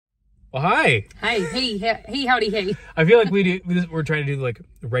Well, hi. Hi. Hey, howdy, hey. I feel like we're trying to do like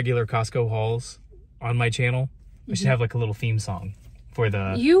regular Costco hauls on my channel. I should have like a little theme song for the.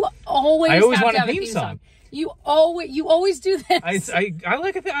 I always want have a theme song. You always do this. I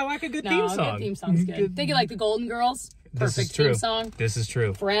like a good theme song. A good theme song's good. Think of like the Golden Girls. Perfect theme song. This is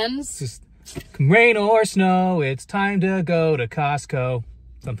true. Friends. Just rain or snow, it's time to go to Costco.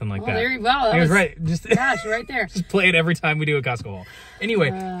 Something like that. There you go. That was right. Gosh, you're right there. Just play it every time we do a Costco haul. Anyway,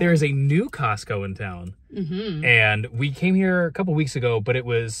 there is a new Costco in town. Mm-hmm. And we came here a couple weeks ago, but it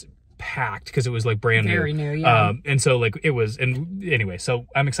was packed because it was like brand new. Very new, yeah. And so like it was, and anyway, so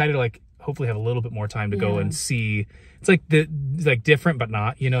I'm excited to like hopefully have a little bit more time to go and see. It's like different, but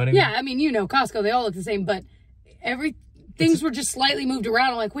not, you know what I mean? Yeah, I mean, Costco, they all look the same, but things were just slightly moved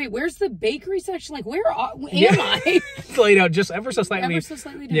around. I'm like, wait, where's the bakery section? Like, where am I? It's laid out just ever so slightly. Ever so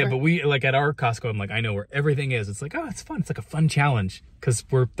slightly different. Yeah, but we, like, at our Costco, I'm like, I know where everything is. It's like, oh, it's fun. It's like a fun challenge because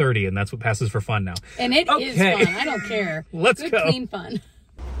we're 30 and that's what passes for fun now. And it is fun. I don't care. Let's Good, go. Clean fun.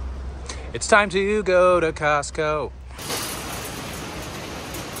 It's time to go to Costco.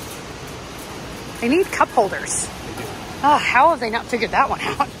 They need cup holders. Oh, how have they not figured that one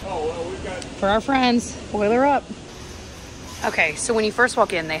out? Oh, well, we've got... For our friends, boiler up. Okay, so when you first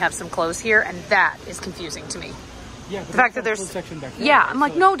walk in, they have some clothes here, and that is confusing to me. Yeah, the fact that there's section back there. Yeah, I'm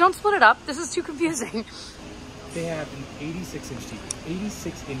like, no, don't split it up. This is too confusing. They have an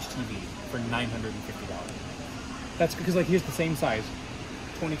 86-inch TV for $950. That's because, like, here's the same size,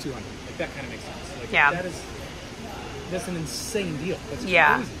 $2,200. Like, that kind of makes sense. Like, yeah. That's an insane deal. That's crazy.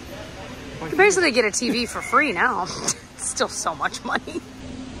 You can basically get a TV for free now. It's still so much money.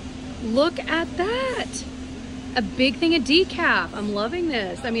 Look at that. A big thing of decaf. I'm loving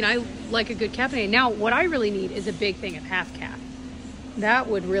this. I mean, I like a good caffeinated. Now, what I really need is a big thing of half calf. That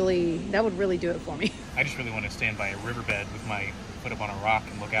would really do it for me. I just really want to stand by a riverbed with my foot up on a rock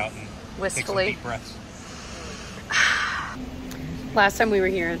and look out and wistfully take some deep breaths. Last time we were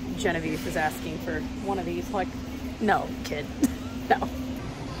here, Genevieve was asking for one of these. Like, no, kid, no.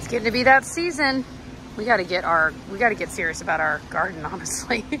 It's getting to be that season. We got to get serious about our garden,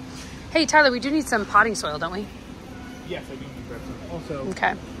 honestly. Hey, Tyler, we do need some potting soil, don't we? Yes, I do need to grab some. Also,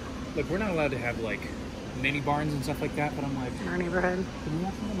 okay. Look, we're not allowed to have like mini barns and stuff like that, but I'm like, in our neighborhood, can we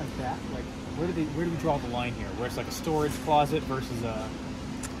have something like that? Like, where do we draw the line here? Where it's like a storage closet versus a... I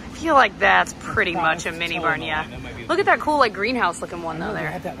feel like that's pretty much a mini barn, yeah. Look at that cool like greenhouse looking one though there.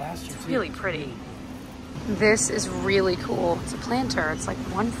 I had that last year too. It's really pretty. This is really cool. It's a planter. It's like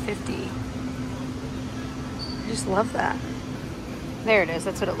 $150. I just love that. There it is.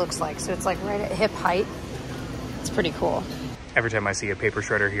 That's what it looks like. So it's like right at hip height. It's pretty cool. Every time I see a paper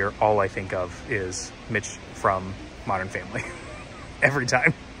shredder here, all I think of is Mitch from Modern Family. Every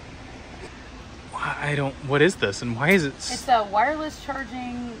time. What is this and why is it? It's a wireless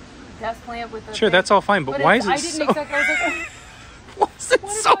charging desk lamp with a Sure, that's all fine, but why is it I didn't exactly, I was like,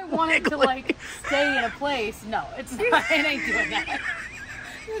 what if I wanted to like stay in a place? No, it's not. It ain't doing that.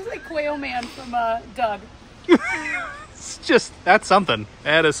 It's like Quail Man from Doug. It's just, that's something.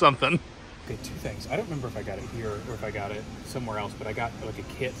 That is something. Okay, two things. I don't remember if I got it here or if I got it somewhere else, but I got like a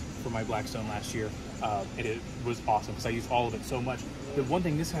kit for my Blackstone last year. It was awesome because I used all of it so much. The one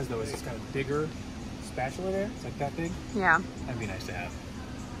thing this has though is it's got a bigger spatula there. It's like that big. Yeah. That'd be nice to have.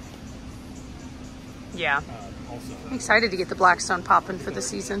 Yeah. Also, I'm excited to get the Blackstone popping for the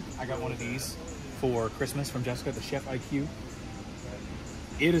season. I got one of these for Christmas from Jessica, the Chef IQ.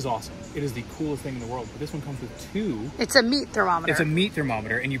 It is awesome. It is the coolest thing in the world. But this one comes with two. It's a meat thermometer. It's a meat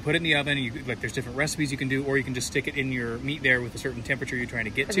thermometer, and you put it in the oven. And there's different recipes you can do, or you can just stick it in your meat there with a certain temperature you're trying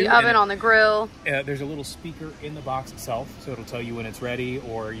to get to. The oven on the grill. There's a little speaker in the box itself, so it'll tell you when it's ready,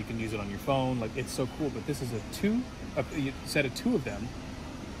 or you can use it on your phone. Like, it's so cool. But this is a set of two of them.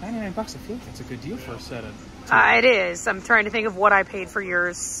 $99. I feel like that's a good deal for a set of two. It is. I'm trying to think of what I paid for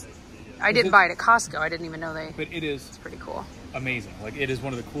yours. I didn't buy it at Costco. I didn't even know they. But it is. It's pretty cool. Amazing. Like, it is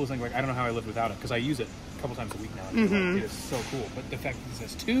one of the coolest things. Like, I don't know how I lived without it because I use it a couple times a week now. Mm-hmm. It is so cool. But the fact that this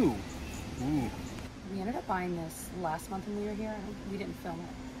has two, ooh. We ended up buying this last month when we were here. We didn't film it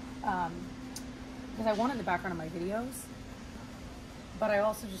because I want it in the background of my videos. But I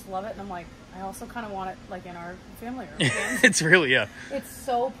also just love it, and I'm like, I also kind of want it like in our family room. It's really, yeah. It's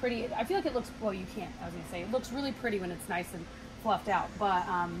so pretty. I feel like it looks. Well, you can't. I was gonna say it looks really pretty when it's nice and fluffed out, but.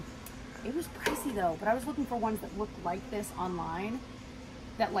 It was pricey though, but I was looking for ones that looked like this online,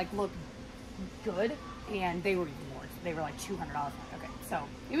 that like looked good, and they were even more. They were like $200. Okay, so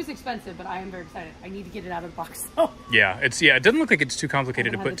it was expensive, but I am very excited. I need to get it out of the box though. Yeah, it doesn't look like it's too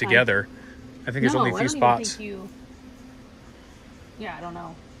complicated to put together. I think there's only a few spots. Yeah, I don't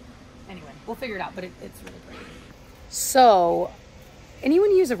know. Anyway, we'll figure it out, but it's really pretty. So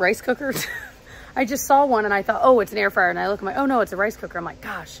anyone use a rice cooker? I just saw one and I thought, oh, it's an air fryer. And I look, I'm like, oh no, it's a rice cooker. I'm like,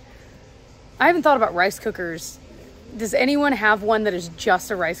 gosh, I haven't thought about rice cookers. Does anyone have one that is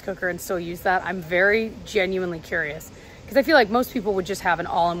just a rice cooker and still use that? I'm very genuinely curious because I feel like most people would just have an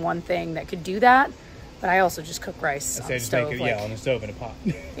all-in-one thing that could do that. But I also just cook rice on the stove. On the stove in a pot.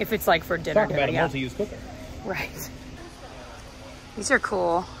 If it's like for dinner. Talk about a multi-use cooker. Right. These are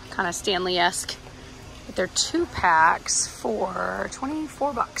cool, kind of Stanley-esque. But they're 2 packs for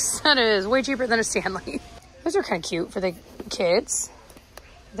 $24. That is way cheaper than a Stanley. Those are kind of cute for the kids.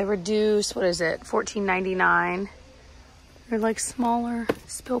 They reduce, what is it, $14.99. They're like smaller,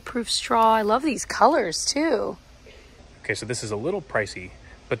 spill-proof straw. I love these colors too. Okay, so this is a little pricey,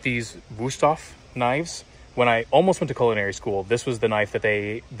 but these Wusthof knives, when I almost went to culinary school, this was the knife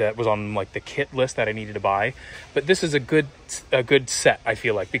that was on like the kit list that I needed to buy. But this is a good set, I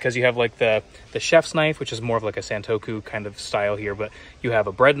feel like, because you have like the chef's knife, which is more of like a Santoku kind of style here, but you have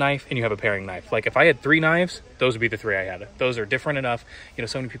a bread knife and you have a paring knife. Like if I had 3 knives, those would be the 3 I had. Those are different enough. You know,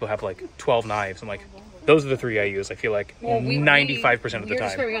 so many people have like 12 knives. I'm like, those are the 3 I use. I feel like 95% of the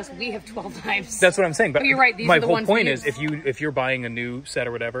time. We have 12 knives. That's what I'm saying. But you're right. These my are the whole ones point we is, use. if you're buying a new set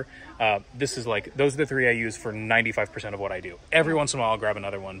or whatever, this is like, those are the 3 I use for 95% of what I do. Every once in a while I'll grab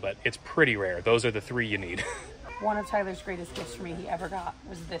another one, but it's pretty rare. Those are the 3 you need. One of Tyler's greatest gifts for me he ever got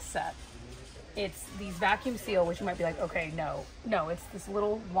was this set. It's these vacuum seal, which you might be like, okay, no, it's this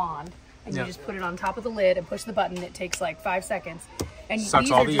little wand, and you just put it on top of the lid and push the button. It takes like 5 seconds, and sucks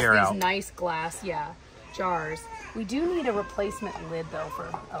these all are the just air these out. nice glass, jars. We do need a replacement lid though for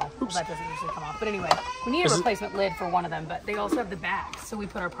well, that doesn't usually come off. But anyway, we need a replacement lid for one of them. But they also have the back, so we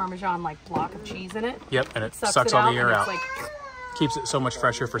put our Parmesan like block of cheese in it. Yep, and it sucks it all the air out. Like, keeps it so much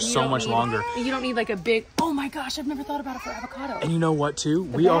fresher for so much longer. You don't need like a big, oh my gosh, I've never thought about it for avocado. And you know what too?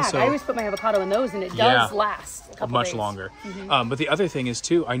 I always put my avocado in those and it does last a couple much days. longer. But the other thing is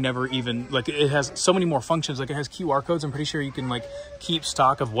too, I never even, like, it has so many more functions. Like it has QR codes. I'm pretty sure you can like keep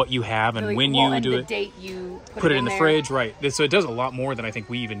stock of what you have and when you do it. Date you put it in the fridge, right. So it does a lot more than I think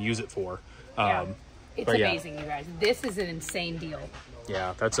we even use it for. It's amazing, you guys. This is an insane deal.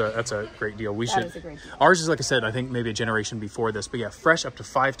 Yeah, that's a great deal. That is a great deal. Ours is, like I said, I think maybe a generation before this, but yeah, fresh up to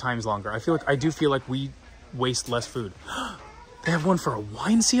 5 times longer. I do feel like we waste less food. They have one for a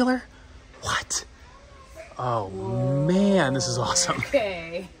wine sealer? What? Oh, whoa. Man, this is awesome.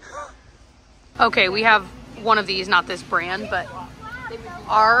 Okay, we have one of these, not this brand, but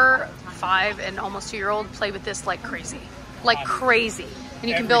our 5 and almost 2-year-old play with this like crazy. Like crazy. And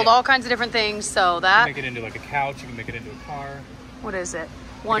you can build all kinds of different things, so that... You can make it into like a couch, you can make it into a car. What is it?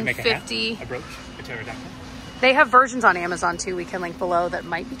 $150. A brooch, a pterodactyl. They have versions on Amazon too, we can link below, that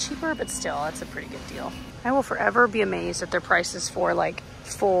might be cheaper, but still, that's a pretty good deal. I will forever be amazed at their prices for like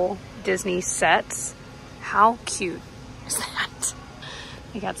full Disney sets. How cute is that?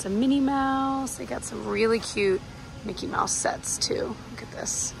 They got some Minnie Mouse, they got some really cute Mickey Mouse sets too. Look at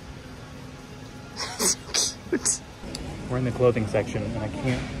this. So cute. We're in the clothing section and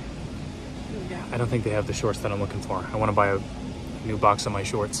I don't think they have the shorts that I'm looking for. I want to buy a new box of my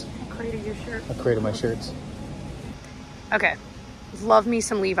shorts. A crate of your shirt. A crate of my shirts. Okay, love me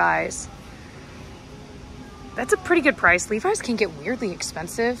some Levi's. That's a pretty good price. Levi's can get weirdly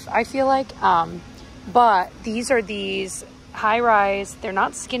expensive, I feel like. But these are these high-rise, they're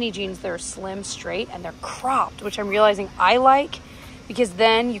not skinny jeans, they're slim, straight, and they're cropped, which I'm realizing I like because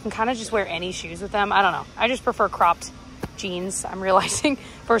then you can kind of just wear any shoes with them. I don't know. I just prefer cropped jeans, I'm realizing,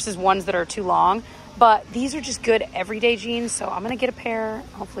 versus ones that are too long. But these are just good everyday jeans, so I'm gonna get a pair.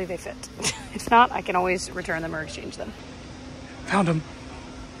 Hopefully they fit. If not, I can always return them or exchange them. Found them.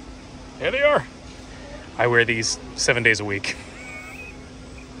 There they are. I wear these 7 days a week.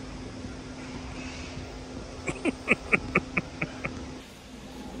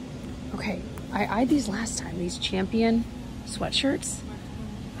 Okay, I eyed these last time, these Champion sweatshirts.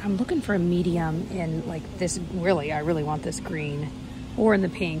 I'm looking for a medium in like this, I really want this green or in the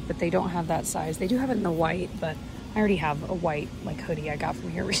pink, but they don't have that size. They do have it in the white, but I already have a white like hoodie I got from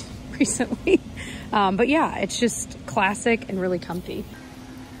here recently. But yeah, it's just classic and really comfy.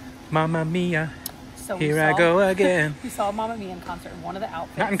 Mamma Mia, so here I go again. We saw Mamma Mia in concert in one of the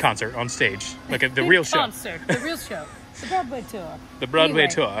outfits. Not in concert, on stage. Like at the real show. The real show. The Broadway tour. The Broadway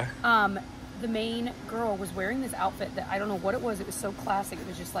tour. The main girl was wearing this outfit that I don't know what it was. It was so classic. It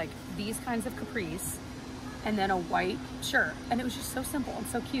was just like these kinds of capris and then a white shirt. And it was just so simple and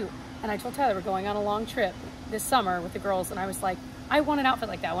so cute. And I told Tyler we're going on a long trip this summer with the girls. And I was like, I want an outfit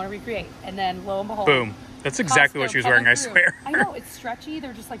like that. I want to recreate. And then lo and behold. Boom. That's exactly what she was wearing, I swear. I know. It's stretchy.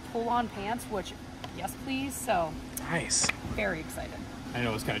 They're just like pull-on pants, which, yes, please. So nice. Very excited. I know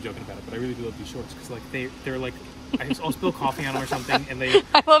I was kind of joking about it, but I really do love these shorts because like they're like I'll spill coffee on them or something, and they.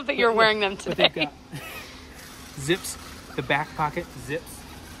 I love that you're wearing them today. But they've got zips. The back pocket zips.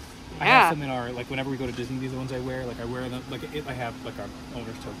 Yeah. I have some in our, like, whenever we go to Disney, these are the ones I wear. Like, I wear them, like, I have, like, our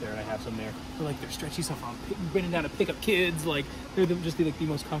owner's tote there, and I have some there. But, like, they're stretchy stuff on, bending down to pick up kids. Like, they're just the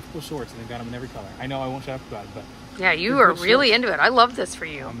most comfortable shorts, and they've got them in every color. I know I won't shut up about it, but... Yeah, you are really into it. I love this for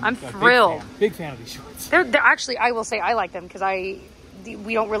you. I'm thrilled. Big fan of these shorts. They're actually, I will say, I like them, because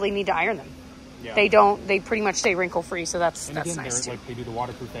we don't really need to iron them. Yeah. They pretty much stay wrinkle-free, so that's nice, too. Like, they do the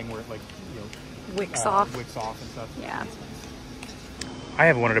waterproof thing where it, like, wicks off and stuff. Yeah. I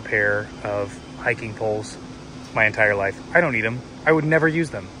have wanted a pair of hiking poles my entire life. I don't need them. I would never use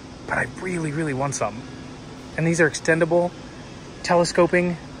them, but I really, really want some. And these are extendable,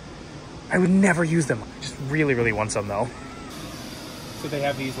 telescoping. I would never use them. I just really, really want some though. So they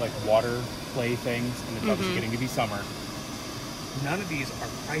have these like water play things, and it's obviously getting to be summer. None of these are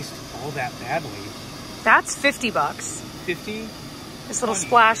priced all that badly. That's $50. 50. This little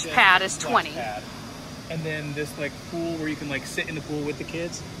splash pad is 20. Pad. And then this like pool where you can like sit in the pool with the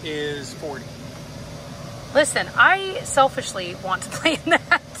kids is 40. Listen, I selfishly want to play in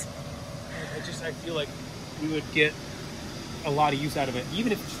that. I feel like we would get a lot of use out of it,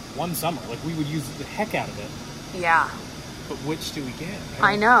 even if it's one summer. Like, we would use the heck out of it. Yeah. But which do we get?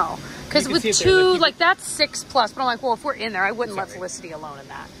 I know. Because with two, like, that's $6+. But I'm like, well, if we're in there, I wouldn't let Felicity alone in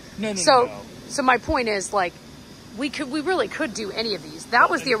that. No. So my point is, like, we really could do any of these. That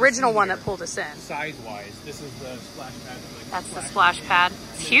was the original one that pulled us in. Size-wise, this is the splash pad. Like, that's the splash pad.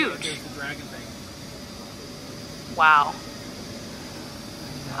 It's huge. There's the dragon thing. Wow.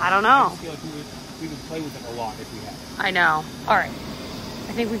 I don't know. I just feel like we would play with it a lot if we had it. I know. All right.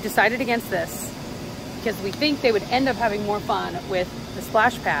 I think we've decided against this because we think they would end up having more fun with the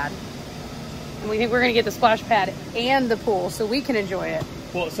splash pad. And we think we're going to get the splash pad and the pool so we can enjoy it.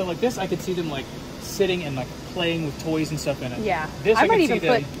 Well, so like this, I could see them like sitting and like playing with toys and stuff in it. Yeah. This I might even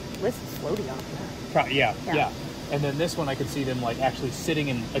put Liz's floaty on it. Yeah. And then this one, I could see them like actually sitting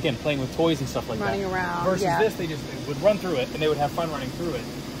and again playing with toys and stuff like running around. Versus this, they would run through it and they would have fun running through it.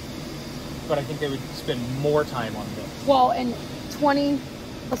 But I think they would spend more time on this. Well, and 20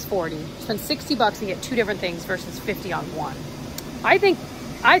 plus 40, spend $60 and get two different things versus 50 on one. I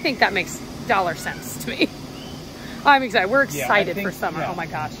think that makes dollar sense to me. I'm excited. We're excited for summer. Yeah. Oh my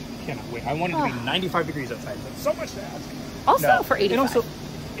gosh. Cannot wait. I want it to be 95 degrees outside. That's so much to ask. Also for 85. And also,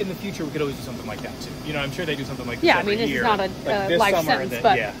 in the future, we could always do something like that too. You know, I'm sure they do something like this every year. Yeah, I mean, this is not a life sentence,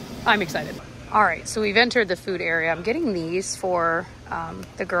 but I'm excited. All right, so we've entered the food area. I'm getting these for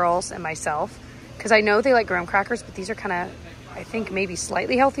the girls and myself because I know they like graham crackers, but these are kind of, I think, maybe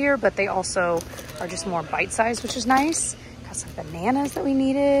slightly healthier, but they also are just more bite-sized, which is nice. Got some bananas that we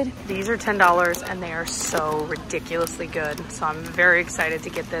needed. These are $10, and they are so ridiculously good, so I'm very excited to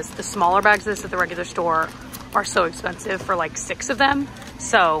get this. The smaller bags of this at the regular store are so expensive for like 6 of them,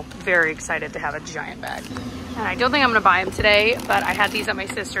 so very excited to have a giant bag. And I don't think I'm gonna buy them today, but I had these at my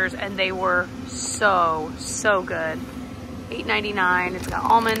sister's and they were so good. $8.99. It's got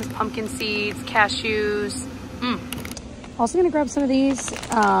almonds, pumpkin seeds, cashews. Also gonna grab some of these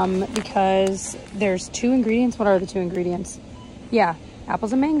because there's 2 ingredients. What are the 2 ingredients? Yeah,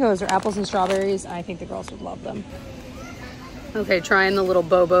 apples and mangoes or apples and strawberries. I think the girls would love them. Okay, trying the little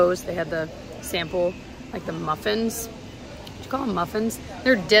Bobos. They had the sample, like the muffins. What you call them, muffins?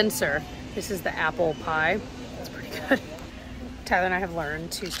 They're denser. This is the apple pie. It's pretty good. Tyler and I have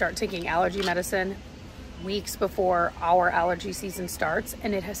learned to start taking allergy medicine weeks before our allergy season starts,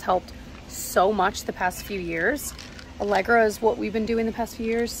 and it has helped so much the past few years. Allegra is what we've been doing the past few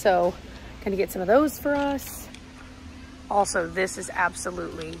years, so gonna get some of those for us. Also, this is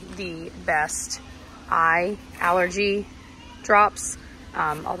absolutely the best eye allergy drops.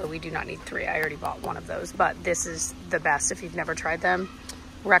 Although we do not need 3. I already bought 1 of those, but this is the best. If you've never tried them,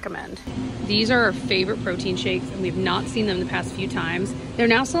 recommend. These are our favorite protein shakes, and we've not seen them the past few times. They're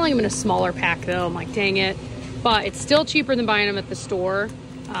now selling them in a smaller pack though. I'm like, dang it. But it's still cheaper than buying them at the store.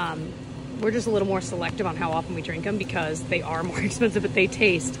 We're just a little more selective on how often we drink them because they are more expensive, but they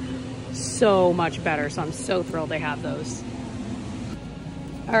taste so much better. So I'm so thrilled they have those.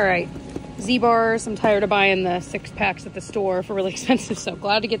 All right. Z-bars. I'm tired of buying the 6 packs at the store for really expensive, so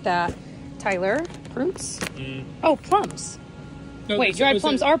glad to get that. Tyler, prunes? Oh, plums. No, wait, dried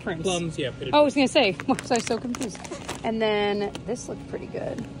plums are prunes. Plums, yeah. Oh, I was going to say, why was I so confused? And then this looked pretty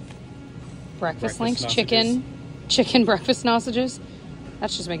good. Breakfast links, chicken breakfast sausages.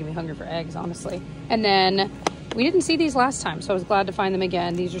 That's just making me hungry for eggs, honestly. And then we didn't see these last time, so I was glad to find them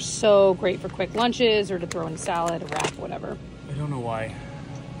again. These are so great for quick lunches or to throw in salad, a wrap, whatever. I don't know why,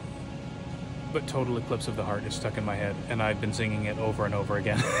 but Total Eclipse of the Heart is stuck in my head, and I've been singing it over and over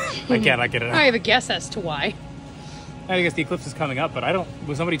again. I cannot get it out. I have a guess as to why. I guess the eclipse is coming up, but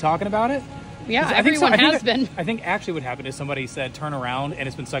was somebody talking about it? Yeah, everyone has been. I think actually what happened is somebody said turn around, and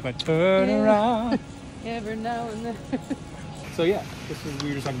it's been stuck like turn around. Every now and then. So yeah, we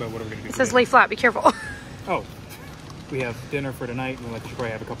were just talking about what we're going to do. It says lay flat, be careful. Oh, we have dinner for tonight, and we should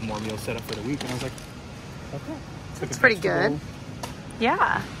probably have a couple more meals set up for the week. And I was like, okay. That's pretty good.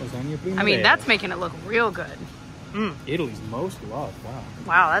 Yeah. I mean, that's making it look real good. Italy's most loved. Wow.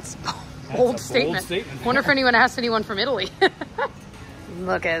 Wow, that's a bold statement. Wonder if anyone asked anyone from Italy.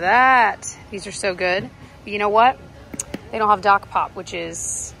 Look at that. These are so good. But you know what? They don't have Doc Pop, which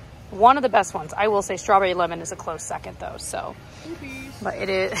is one of the best ones. I will say strawberry lemon is a close second though. So, but it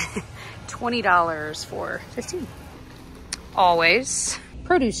is $20 for 15. Always.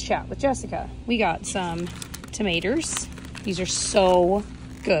 Produce chat with Jessica. We got some tomatoes. These are so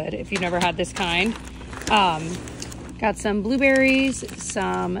good if you've never had this kind. Got some blueberries,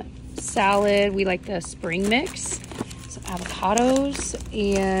 some salad. We like the spring mix, some avocados,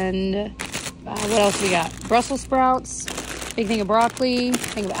 and what else we got? Brussels sprouts, big thing of broccoli,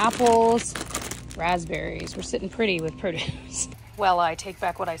 thing of apples, raspberries. We're sitting pretty with produce. Well, I take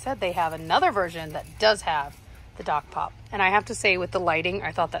back what I said. They have another version that does have the Doc Pop. And I have to say, with the lighting,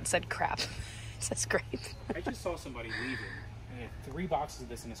 I thought that said crap. That's great. I just saw somebody leaving, and he had 3 boxes of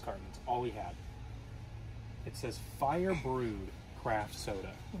this in his cart, and it's all he had. It says Fire Brewed Craft Soda.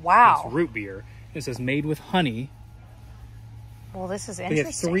 Wow. It's root beer. It says made with honey. Well, this is They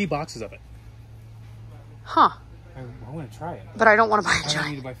interesting. have 3 boxes of it. Huh. I want to try it. But I don't want to buy a I don't need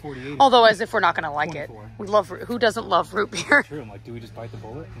giant. to buy 48. Although, as if we're not going to like 24. it. We love, who doesn't love root beer? True. I'm like, do we just bite the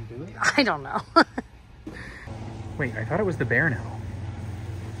bullet and do it? I don't know. Wait, I thought it was the bear now.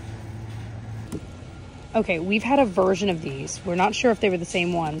 Okay, we've had a version of these. We're not sure if they were the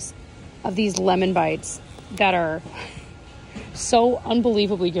same ones. Of these lemon bites that are so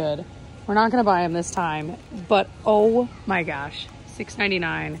unbelievably good. We're not going to buy them this time. But oh my gosh,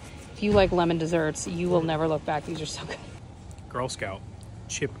 $6.99. If you like lemon desserts, you will never look back. These are so good. Girl Scout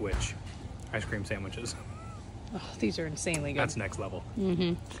Chip Witch ice cream sandwiches. Oh, these are insanely good. That's next level.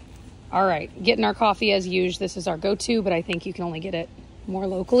 Mm-hmm. All right, getting our coffee as usual. This is our go-to, but I think you can only get it more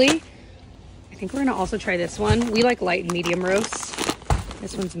locally. I think we're gonna also try this one. We like light and medium roast.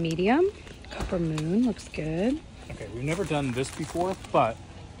 This one's medium. Copper Moon looks good. Okay, we've never done this before, but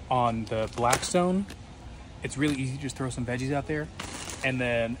on the Blackstone, it's really easy to just throw some veggies out there, and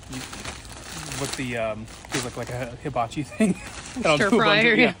then what's the feels like a hibachi thing. Stir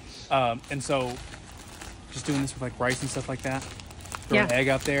fryer, yeah. And so just doing this with like rice and stuff like that. Throw an egg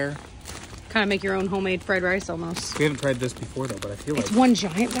out there. Kind of make your own homemade fried rice almost. We haven't tried this before though, but I feel it's like one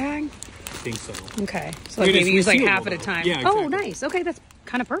giant bag. I think so. Okay, so like maybe use like half at a time. Yeah, exactly. Oh, nice. Okay, that's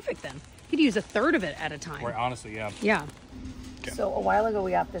kind of perfect then. You could use a third of it at a time. Right, honestly, yeah. Yeah. Okay. So a while ago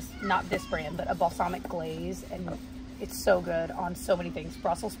we got this, not this brand, but a balsamic glaze, and it's so good on so many things.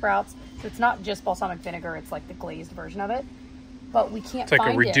 Brussels sprouts. So it's not just balsamic vinegar; it's like the glazed version of it. But we can't find it. It's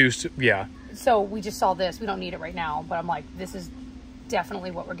like a reduced, yeah. So we just saw this. We don't need it right now, but I'm like, this is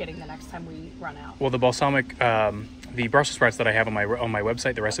definitely what we're getting the next time we run out. Well, the balsamic, the Brussels sprouts that I have on my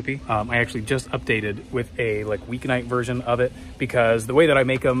website, the recipe, I actually just updated with a like weeknight version of it because the way that I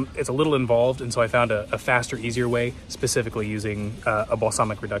make them, it's a little involved, and so I found a faster, easier way, specifically using a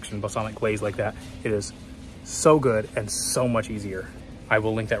balsamic glaze like that. It is so good and so much easier. I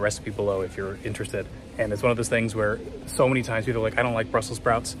will link that recipe below if you're interested. And it's one of those things where so many times people are like, I don't like Brussels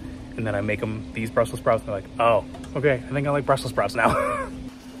sprouts. And then I make them these Brussels sprouts, and they're like, oh, okay, I think I like Brussels sprouts now.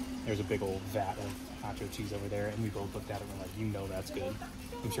 There's a big old vat of nacho cheese over there, and we both looked at it and we're like, you know that's good.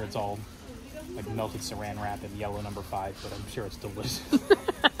 I'm sure it's all like melted saran wrap and yellow number 5, but I'm sure it's delicious.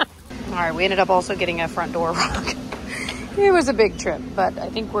 All right, we ended up also getting a front door rock. It was a big trip, but I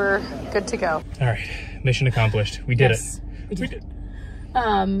think we're good to go. All right, mission accomplished. We did it. We did.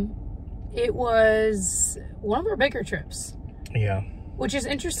 It was one of our bigger trips. Yeah. Which is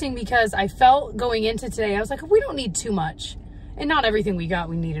interesting because I felt going into today, I was like, we don't need too much. And not everything we got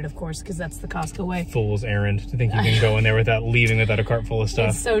we needed, of course, because that's the Costco way. Fool's errand to think you can go in there without leaving without a cart full of stuff.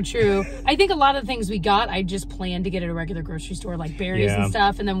 It's so true. I think a lot of the things we got, I just planned to get at a regular grocery store, like berries and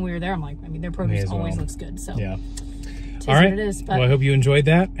stuff. And then when we were there, I'm like, I mean, their produce always looks good. So yeah. All right. What it is, but well, I hope you enjoyed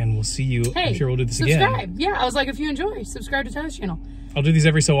that, and we'll see you. Hey, I'm sure we'll do this subscribe. again. Yeah, I was like, if you enjoy, subscribe to Tyler's channel. I'll do these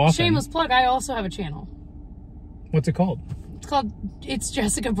every so often. Shameless plug. I also have a channel. What's it called? It's called It's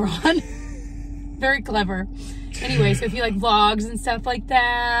Jessica Braun. Very clever. Anyway, so if you like vlogs and stuff like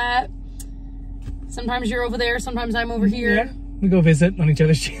that, sometimes you're over there, sometimes I'm over here. Yeah, we go visit on each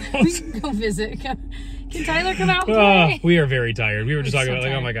other's channels. We go visit. Can Tyler come out and play? We are very tired. We were just talking about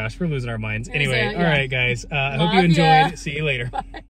like, oh my gosh, we're losing our minds. Anyway, yeah. all right, guys. I hope you enjoyed. See you later. Bye.